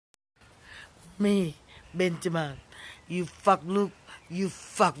me, Benjamin. You fuck Luke, you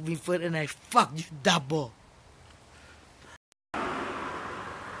fuck me first, and I fuck you double.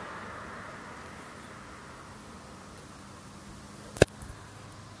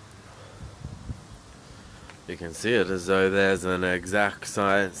 You can see it as though there's an exact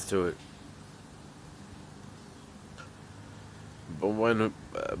science to it. But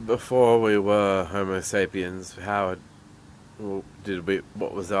before we were Homo sapiens, what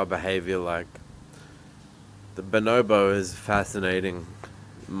was our behavior like? The bonobo is a fascinating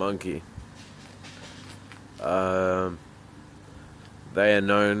monkey. They are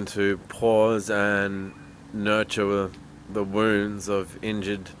known to pause and nurture the wounds of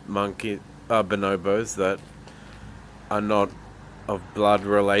injured bonobos that are not of blood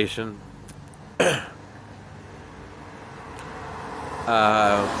relation.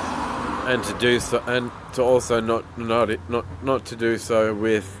 And to do so, and to also not to do so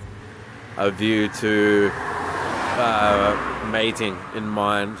with a view to mating in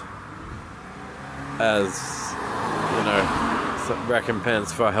mind, as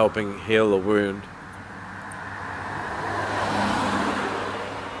recompense for helping heal a wound.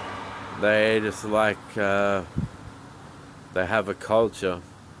 They just they have a culture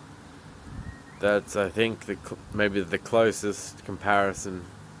that's, I think, maybe the closest comparison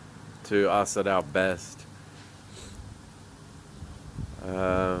to us at our best.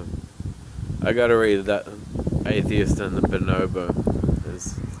 I gotta read that Atheist and the Bonobo.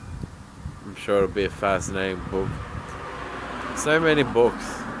 I'm sure it'll be a fascinating book. So many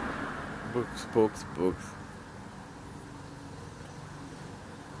books. Books.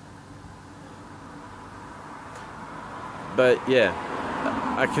 But yeah,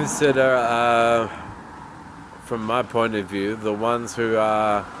 I consider, from my point of view, the ones who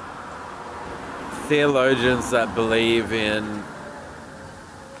are theologians that believe in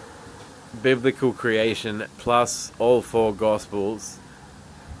biblical creation plus all four gospels,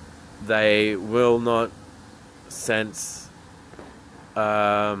 they will not sense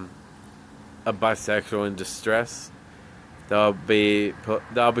a bisexual in distress. They'll be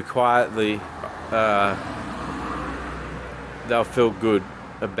quietly, they'll feel good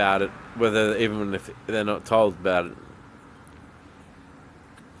about it, even if they're not told about it,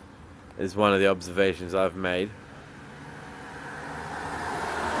 is one of the observations I've made.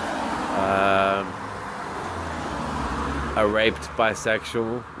 A raped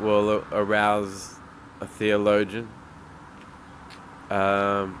bisexual will arouse a theologian.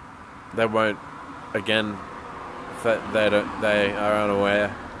 They won't, again, they are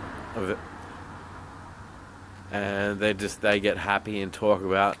unaware of it, and they get happy and talk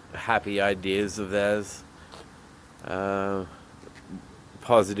about happy ideas of theirs,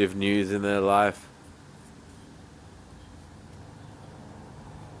 positive news in their life.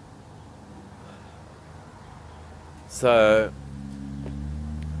 So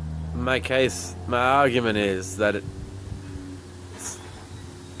my argument is that it's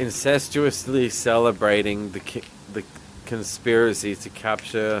incestuously celebrating the conspiracy to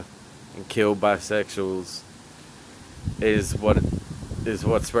capture and kill bisexuals is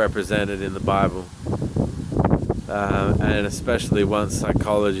what's represented in the Bible, and especially once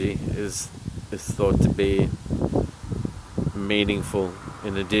psychology is thought to be meaningful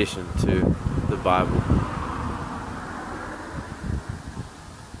in addition to the Bible.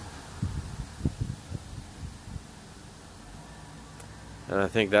 And I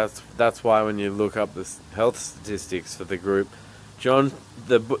think that's why when you look up the health statistics for the group,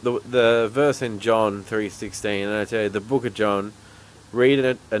 the verse in John 3:16, and I tell you, the book of John, read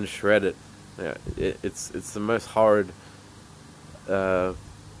it and shred it. Yeah, it's the most horrid.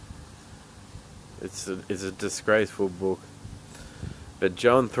 It's a disgraceful book. But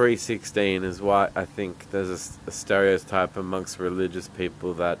John 3:16 is why I think there's a stereotype amongst religious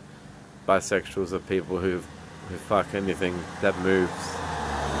people that bisexuals are people who fuck anything that moves.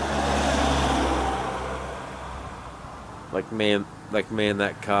 Like me in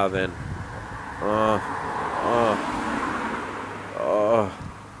that car then.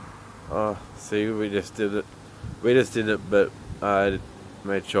 See, we just did it, but I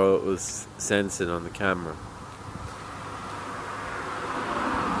made sure it was censored on the camera.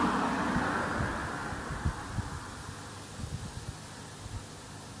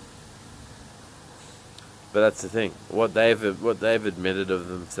 But that's the thing. What they've admitted of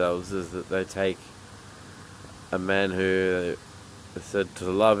themselves is that they take a man who is said to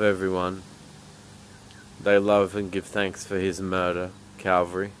love everyone. They love and give thanks for his murder,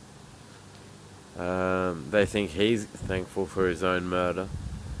 Calvary. They think he's thankful for his own murder,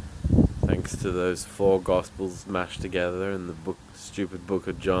 thanks to those four gospels mashed together in the stupid book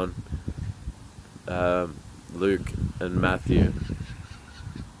of John. Luke and Matthew.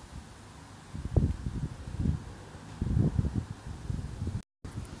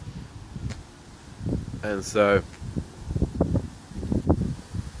 And so,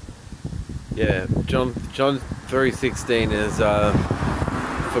 yeah, John 3:16 is,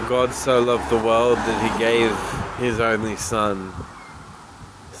 for God so loved the world that he gave his only Son,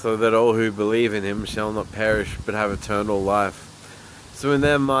 so that all who believe in him shall not perish but have eternal life. So in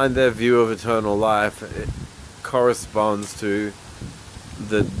their mind, their view of eternal life, it corresponds to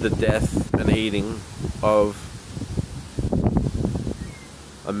the death and eating of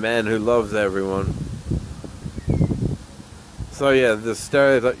a man who loves everyone. So yeah, the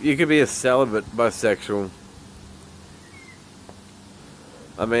stereotype, you could be a celibate bisexual.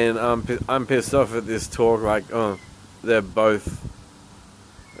 I mean, I'm pissed off at this talk, like, oh, they're both.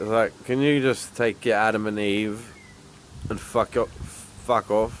 It's like, can you just take your Adam and Eve and fuck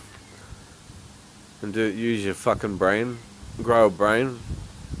off and use your fucking brain, grow a brain.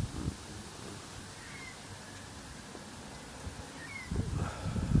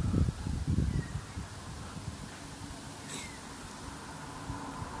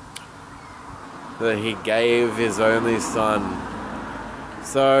 That he gave his only Son.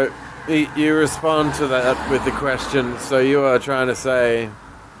 So you respond to that with the question, so you are trying to say,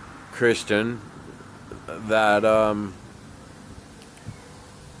 Christian, that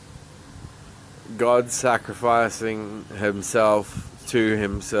God sacrificing himself to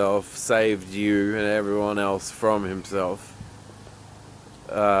himself saved you and everyone else from himself,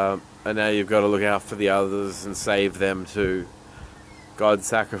 and now you've got to look out for the others and save them too. God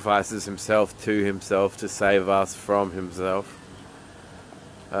sacrifices himself to himself to save us from himself.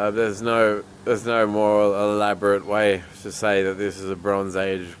 There's no more elaborate way to say that this is a Bronze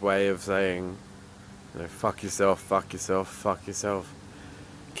Age way of saying, you know, fuck yourself, fuck yourself, fuck yourself.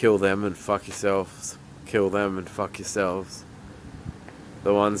 Kill them and fuck yourselves. Kill them and fuck yourselves.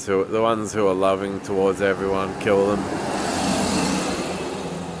 The ones who are loving towards everyone, kill them.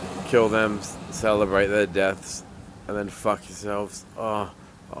 Kill them, celebrate their deaths, and then fuck yourselves.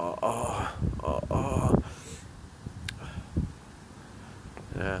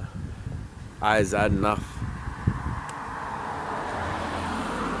 Yeah. Eyes had enough.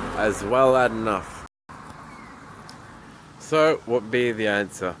 As well had enough. So, what be the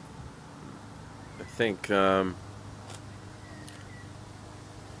answer? I think, it's a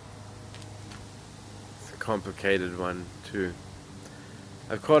complicated one too.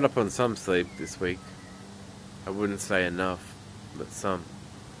 I've caught up on some sleep this week. I wouldn't say enough, but some.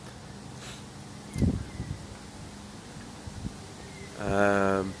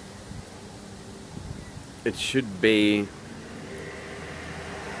 It should be,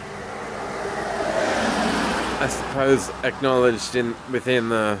 I suppose, acknowledged within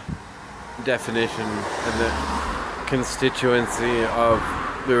the definition and the constituency of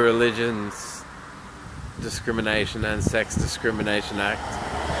the Religions Discrimination and Sex Discrimination Act.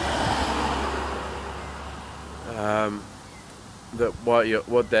 That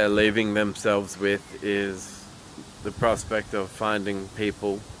what they're leaving themselves with is the prospect of finding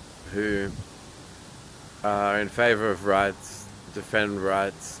people who are in favour of rights, defend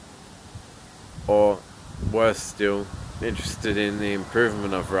rights, or worse still, interested in the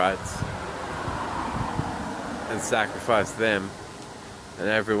improvement of rights, and sacrifice them, and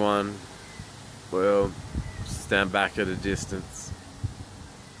everyone will stand back at a distance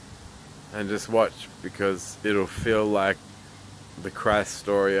and just watch, because it'll feel like the Christ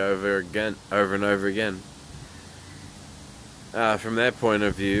story over and over again. From their point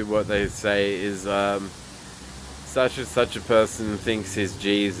of view, what they say is, such and such a person thinks he's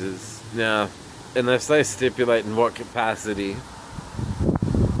Jesus. Now, unless they stipulate in what capacity,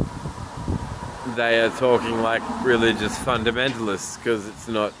 they are talking like religious fundamentalists, because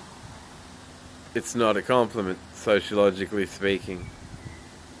it's not a compliment, sociologically speaking.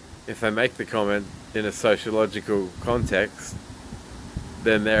 If they make the comment in a sociological context,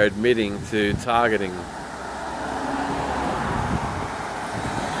 then they're admitting to targeting.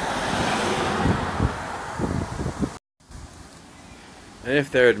 And if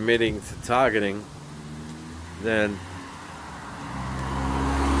they're admitting to targeting, then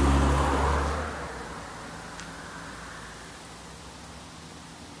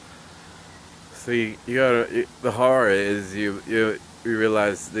see, the horror is you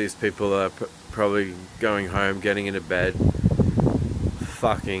realize these people are probably going home, getting into bed,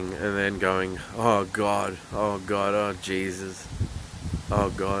 fucking, and then going, oh God, oh God, oh Jesus, oh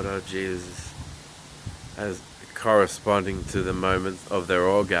God, oh Jesus, as corresponding to the moments of their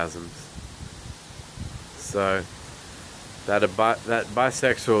orgasms. So that that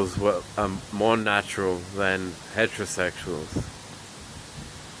bisexuals were more natural than heterosexuals.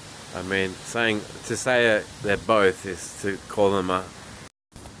 I mean, to say they're both is to call them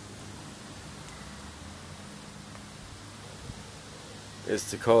is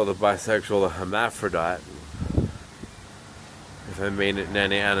to call the bisexual a hermaphrodite, if they mean it in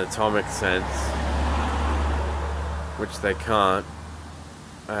any anatomic sense, which they can't.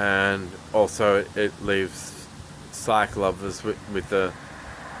 And also it leaves psych lovers with the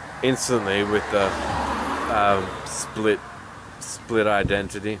split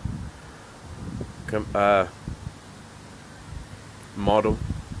identity model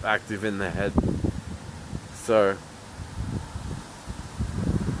active in their head. So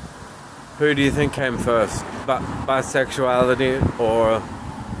who do you think came first? Bisexuality or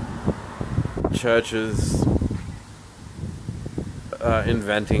churches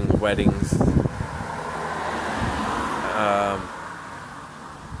inventing weddings?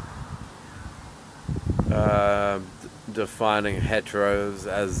 Defining heteros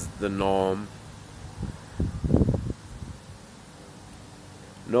as the norm.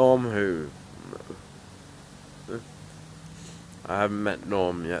 Norm who? I haven't met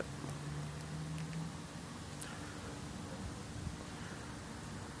Norm yet.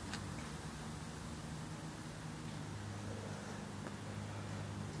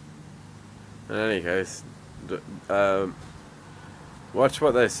 In any case, watch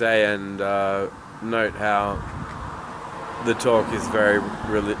what they say and note how the talk is very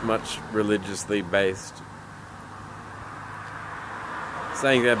much religiously based.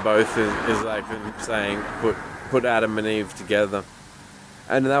 Saying they're both is like saying put Adam and Eve together,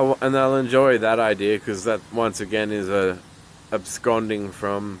 and they'll enjoy that idea, because that once again is absconding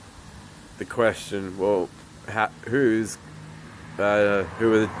from the question. Well, how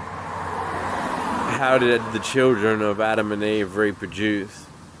did the children of Adam and Eve reproduce?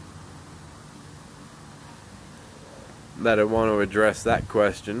 They don't want to address that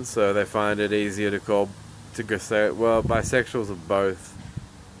question, so they find it easier to say, well, bisexuals are both.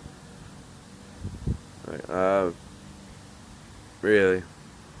 Really?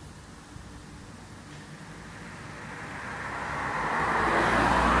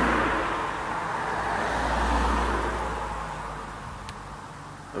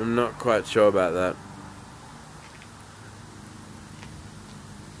 I'm not quite sure about that.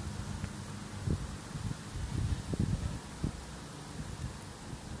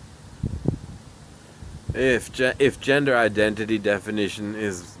 If gender identity definition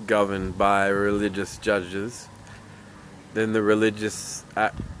is governed by religious judges, then the Religious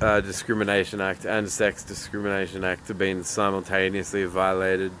Discrimination Act and Sex Discrimination Act have been simultaneously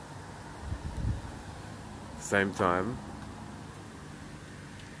violated at the same time.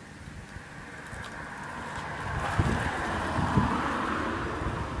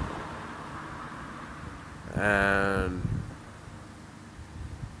 And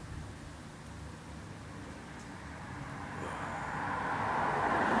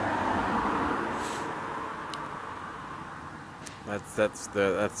that's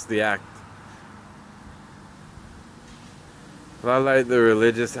the act. Violate the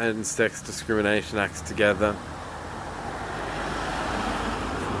Religious and Sex Discrimination Acts together.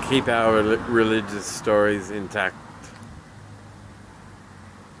 Keep our religious stories intact,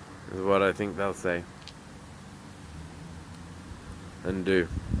 is what I think they'll say and do.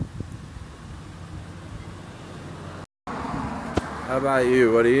 How about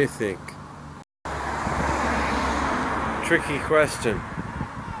you? What do you think? Tricky question.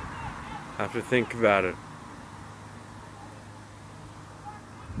 Have to think about it.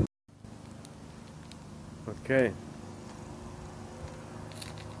 Okay.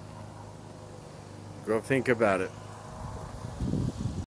 Go think about it.